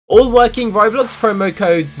All working Roblox promo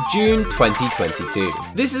codes June 2022.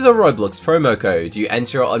 This is a Roblox promo code. You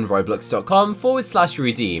enter it on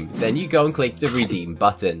roblox.com/redeem. Then you go and click the redeem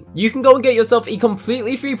button. You can go and get yourself a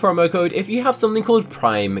completely free promo code if you have something called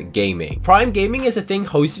Prime Gaming. Prime Gaming is a thing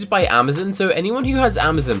hosted by Amazon, so anyone who has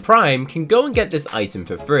Amazon Prime can go and get this item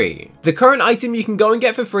for free. The current item you can go and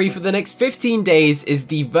get for free for the next 15 days is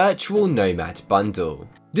the Virtual Nomad bundle.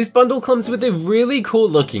 This bundle comes with a really cool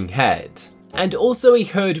looking head, and also a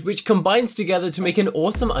hood which combines together to make an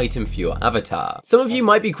awesome item for your avatar. Some of you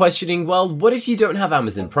might be questioning, well, what if you don't have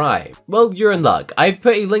Amazon Prime? Well, you're in luck. I've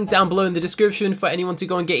put a link down below in the description for anyone to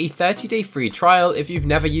go and get a 30-day free trial if you've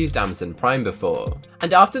never used Amazon Prime before.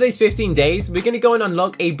 And after those 15 days, we're going to go and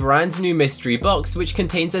unlock a brand new mystery box which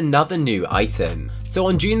contains another new item. So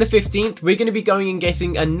on June the 15th, we're going to be going and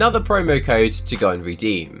getting another promo code to go and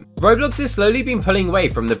redeem. Roblox has slowly been pulling away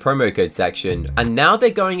from the promo code section, and now they're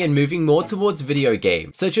going and moving more towards video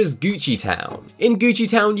games, such as Gucci Town. In Gucci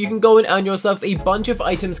Town, you can go and earn yourself a bunch of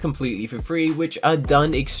items completely for free, which are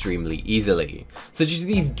done extremely easily, such as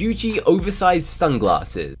these Gucci oversized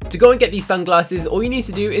sunglasses. To go and get these sunglasses, all you need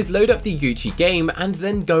to do is load up the Gucci game and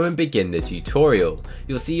then go and begin the tutorial.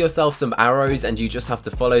 You'll see yourself some arrows and you just have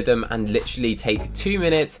to follow them and literally take 2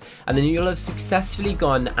 minutes, and then you'll have successfully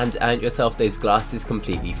gone and earned yourself those glasses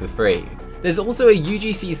completely for free. There's also a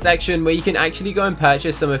UGC section where you can actually go and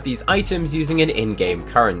purchase some of these items using an in-game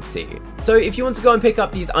currency. So if you want to go and pick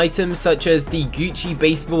up these items such as the Gucci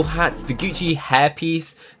baseball hat, the Gucci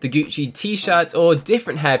hairpiece, the Gucci t-shirt, or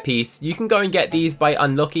different hairpiece, you can go and get these by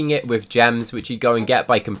unlocking it with gems, which you go and get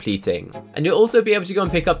by completing. And you'll also be able to go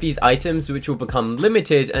and pick up these items which will become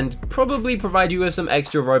limited and probably provide you with some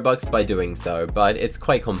extra Robux by doing so, but it's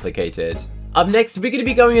quite complicated. Up next, we're going to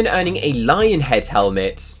be going and earning a lion head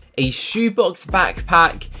helmet, a shoebox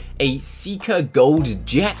backpack, a Seeker gold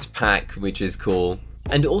jetpack, which is cool,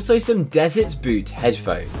 and also some desert boot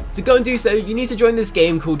headphones. To go and do so, you need to join this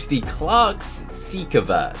game called the Clark's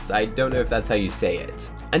Seekerverse. I don't know if that's how you say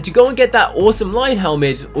it. And to go and get that awesome lion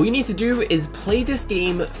helmet, all you need to do is play this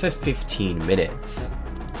game for 15 minutes.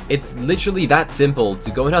 It's literally that simple.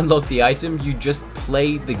 To go and unlock the item, you just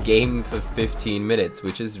play the game for 15 minutes,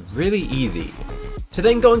 which is really easy. To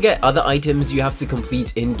then go and get other items, you have to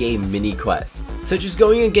complete in-game mini quests, such as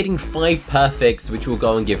going and getting 5 perfects, which will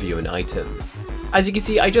go and give you an item. As you can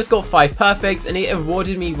see, I just got 5 perfects and it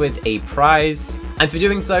awarded me with a prize. And for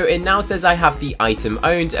doing so, it now says I have the item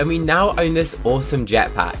owned, and we now own this awesome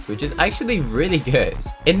jetpack, which is actually really good.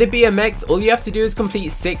 In the BMX, all you have to do is complete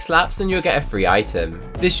 6 laps and you'll get a free item.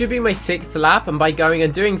 This should be my 6th lap, and by going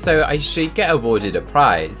and doing so, I should get awarded a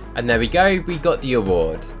prize. And there we go, we got the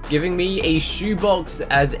award, giving me a shoebox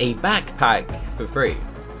as a backpack for free.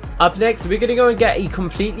 Up next, we're going to go and get a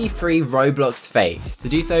completely free Roblox face. To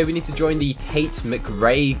do so, we need to join the Tate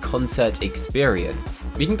McRae concert experience.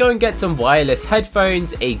 We can go and get some wireless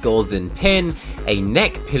headphones, a golden pin, a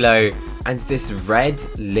neck pillow, and this red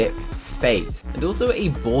lip face, and also a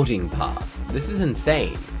boarding pass. This is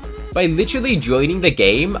insane. By literally joining the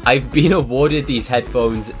game, I've been awarded these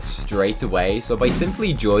headphones straight away. So by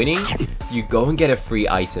simply joining, you go and get a free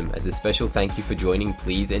item. As a special thank you for joining,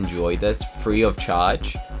 please enjoy this free of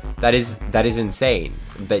charge. That is insane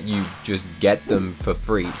that you just get them for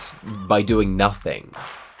free by doing nothing.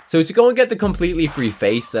 So to go and get the completely free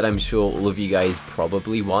face that I'm sure all of you guys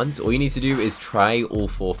probably want, all you need to do is try all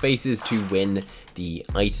 4 faces to win the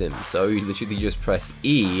item. So you literally just press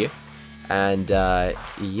E, and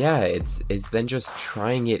yeah, it's then just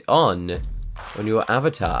trying it on your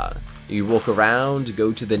avatar. You walk around,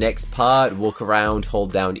 go to the next part, walk around,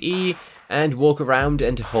 hold down E, and walk around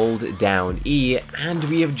and hold down E, and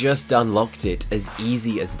we have just unlocked it, as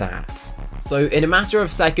easy as that. So in a matter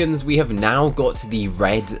of seconds, we have now got the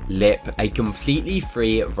red lip, a completely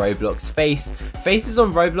free Roblox face. Faces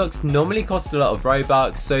on Roblox normally cost a lot of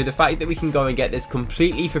Robux, so the fact that we can go and get this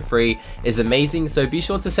completely for free is amazing. So be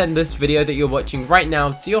sure to send this video that you're watching right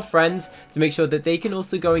now to your friends to make sure that they can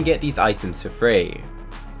also go and get these items for free.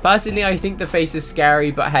 Personally, I think the face is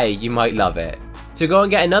scary, but hey, you might love it. To go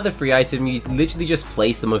and get another free item, you literally just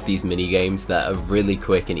play some of these mini games that are really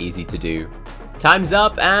quick and easy to do. Time's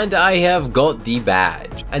up, and I have got the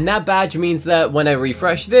badge. And that badge means that when I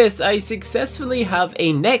refresh this, I successfully have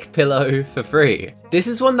a neck pillow for free. This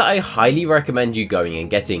is one that I highly recommend you going and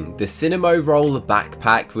getting, the Cinema Roll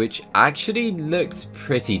backpack, which actually looks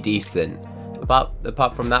pretty decent.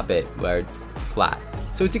 Apart from that bit where it's flat.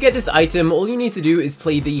 So to get this item, all you need to do is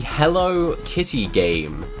play the Hello Kitty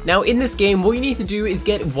game. Now in this game, all you need to do is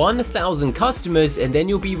get 1,000 customers and then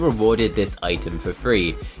you'll be rewarded this item for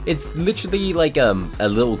free. It's literally like a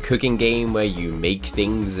little cooking game where you make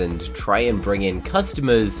things and try and bring in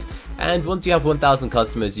customers, and once you have 1,000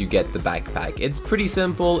 customers you get the backpack. It's pretty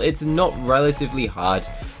simple, it's not relatively hard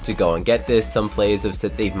to go and get this. Some players have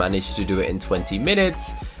said they've managed to do it in 20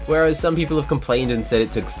 minutes, whereas some people have complained and said it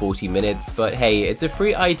took 40 minutes, but hey, it's a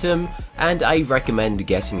free item and I recommend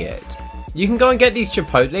getting it. You can go and get these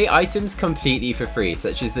Chipotle items completely for free,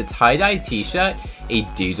 such as the tie-dye t-shirt, a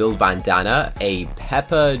doodle bandana, a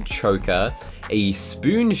pepper choker, a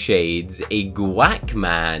spoon shades, a guac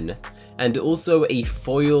man, and also a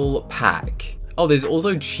foil pack. Oh, there's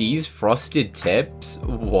also cheese frosted tips?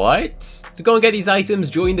 What? To go and get these items,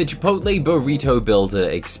 join the Chipotle Burrito Builder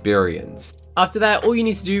experience. After that, all you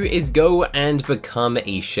need to do is go and become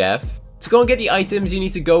a chef. To go and get the items, you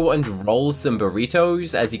need to go and roll some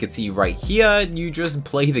burritos. As you can see right here, you just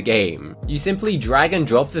play the game. You simply drag and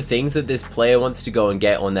drop the things that this player wants to go and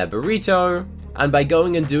get on their burrito, and by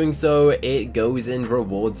going and doing so, it goes and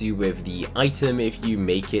rewards you with the item if you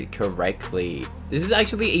make it correctly. This is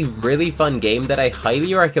actually a really fun game that I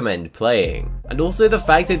highly recommend playing. And also the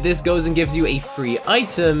fact that this goes and gives you a free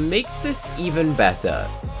item makes this even better.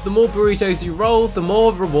 The more burritos you roll, the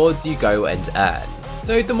more rewards you go and earn.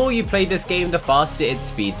 So the more you play this game, the faster it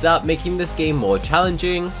speeds up, making this game more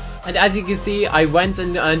challenging. And as you can see, I went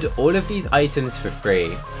and earned all of these items for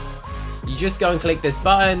free. You just go and click this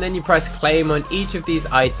button, then you press claim on each of these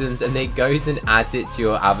items and it goes and adds it to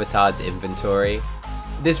your avatar's inventory.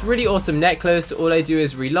 This really awesome necklace, all I do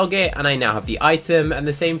is relog it and I now have the item, and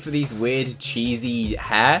the same for these weird cheesy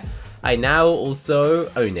hair. I now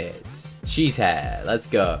also own it. Cheese hair, let's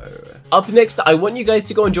go. Up next, I want you guys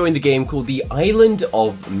to go and join the game called the Island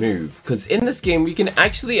of Move, because in this game we can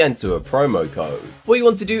actually enter a promo code. What you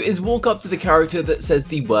want to do is walk up to the character that says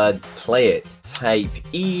the words play it, type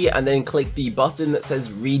E, and then click the button that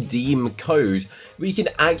says redeem code. We can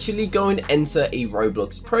actually go and enter a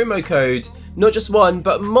Roblox promo code, not just one,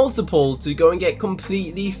 but multiple, to go and get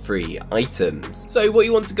completely free items. So what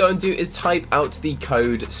you want to go and do is type out the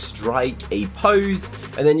code strike a pose,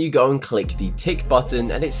 and then you go and click the tick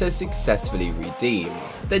button and it says successfully redeem.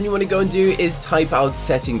 Then you want to go and do is type out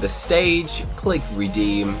setting the stage, click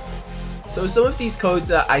redeem. So some of these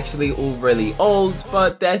codes are actually all really old,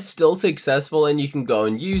 but they're still successful and you can go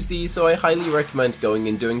and use these, so I highly recommend going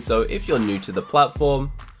and doing so if you're new to the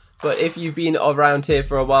platform. But if you've been around here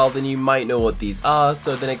for a while, then you might know what these are.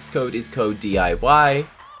 So the next code is code DIY.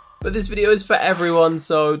 But this video is for everyone,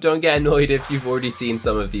 so don't get annoyed if you've already seen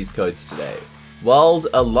some of these codes today. World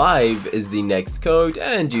Alive is the next code,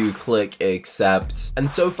 and you click accept. And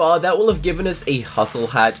so far, that will have given us a hustle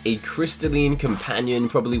hat, a crystalline companion,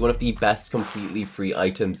 probably one of the best completely free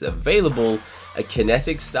items available, a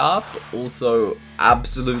kinetic staff, also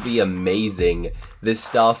absolutely amazing. This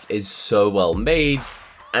staff is so well made,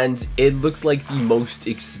 and it looks like the most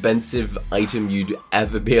expensive item you'd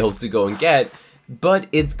ever be able to go and get, but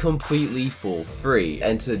it's completely for free.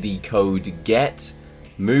 Enter the code GET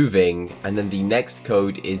moving, and then the next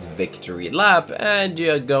code is victory lap, and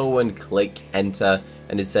you go and click enter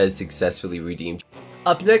and it says successfully redeemed.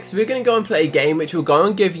 Up next, we're going to go and play a game which will go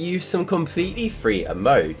and give you some completely free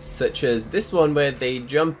emotes, such as this one where they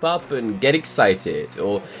jump up and get excited,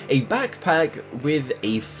 or a backpack with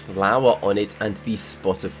a flower on it and the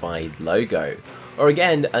Spotify logo, or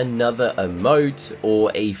again another emote,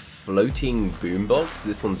 or a floating boombox.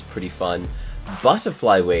 This one's pretty fun.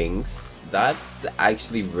 Butterfly wings. That's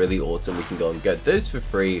actually really awesome. We can go and get those for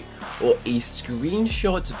free. Or a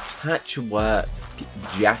screenshot patchwork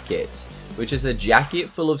jacket, which is a jacket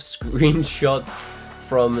full of screenshots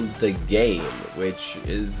from the game, which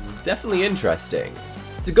is definitely interesting.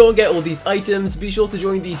 To go and get all these items, be sure to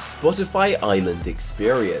join the Spotify Island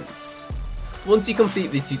experience. Once you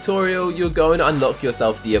complete the tutorial, you'll go and unlock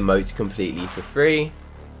yourself the emote completely for free.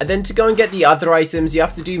 And then to go and get the other items, you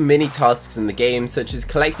have to do mini tasks in the game, such as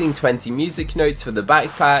collecting 20 music notes for the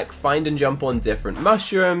backpack, find and jump on different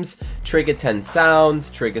mushrooms, trigger 10 sounds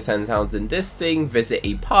in this thing, visit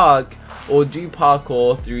a park, or do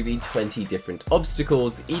parkour through the 20 different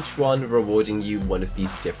obstacles, each one rewarding you one of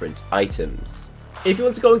these different items. If you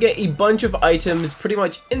want to go and get a bunch of items pretty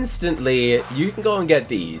much instantly, you can go and get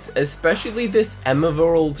these. Especially this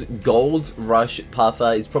Emerald Gold Rush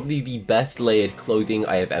puffer is probably the best layered clothing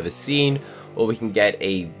I have ever seen. Or we can get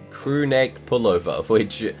a crew neck pullover,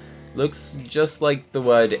 which looks just like the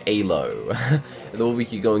word ALO. And then we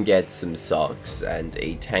could go and get some socks and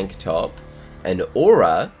a tank top, an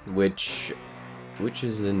aura, which which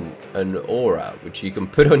is an aura, which you can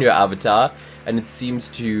put on your avatar, and it seems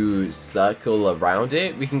to circle around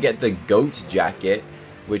it. We can get the goat jacket,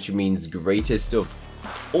 which means greatest of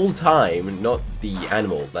all time, not the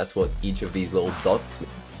animal. That's what each of these little dots mean.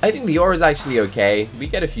 I think the aura is actually okay. We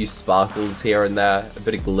get a few sparkles here and there, a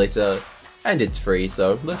bit of glitter, and it's free,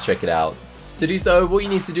 so let's check it out. To do so, what you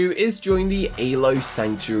need to do is join the Alo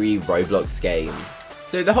Sanctuary Roblox game.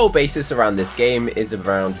 So the whole basis around this game is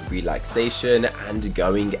around relaxation and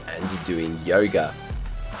going and doing yoga.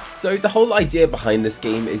 So the whole idea behind this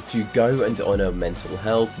game is to go and honor mental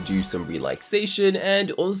health, do some relaxation,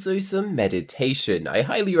 and also some meditation. I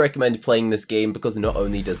highly recommend playing this game because not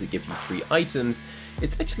only does it give you free items,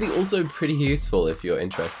 it's actually also pretty useful if you're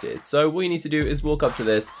interested. So what you need to do is walk up to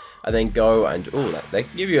this and then go and, they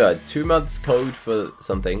give you a 2 months code for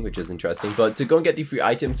something, which is interesting. But to go and get the free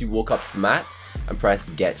items, you walk up to the mat and press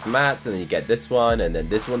get mat, and then you get this one and then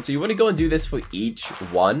this one. So you want to go and do this for each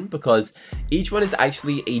one because each one is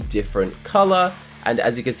actually a different color. And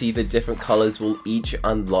as you can see, the different colors will each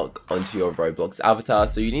unlock onto your Roblox avatar.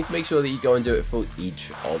 So you need to make sure that you go and do it for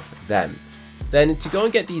each of them. Then to go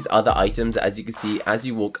and get these other items, as you can see, as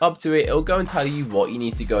you walk up to it, it'll go and tell you what you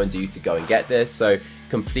need to go and do to go and get this. So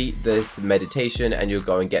complete this meditation and you'll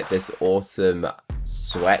go and get this awesome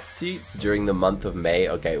sweatsuits during the month of May.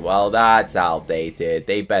 Okay, well, that's outdated.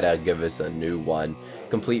 They better give us a new one.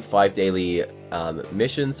 Complete 5 daily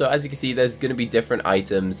missions. So as you can see, there's going to be different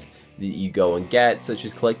items that you go and get, such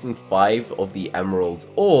as collecting 5 of the emerald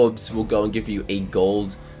orbs will go and give you a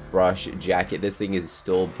gold brush jacket. This thing is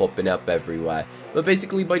still popping up everywhere, but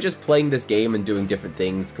basically by just playing this game and doing different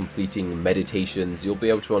things, completing meditations, you'll be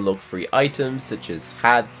able to unlock free items such as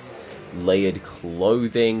hats, layered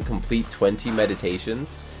clothing, complete 20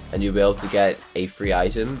 meditations, and you'll be able to get a free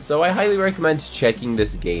item. So I highly recommend checking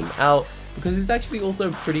this game out because it's actually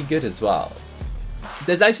also pretty good as well.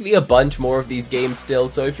 There's actually a bunch more of these games still,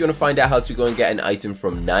 so if you want to find out how to go and get an item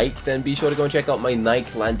from Nike, then be sure to go and check out my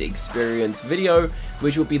Nike Land Experience video,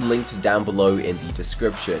 which will be linked down below in the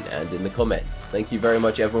description and in the comments. Thank you very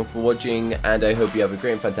much everyone for watching, and I hope you have a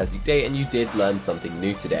great and fantastic day and you did learn something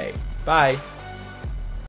new today. Bye!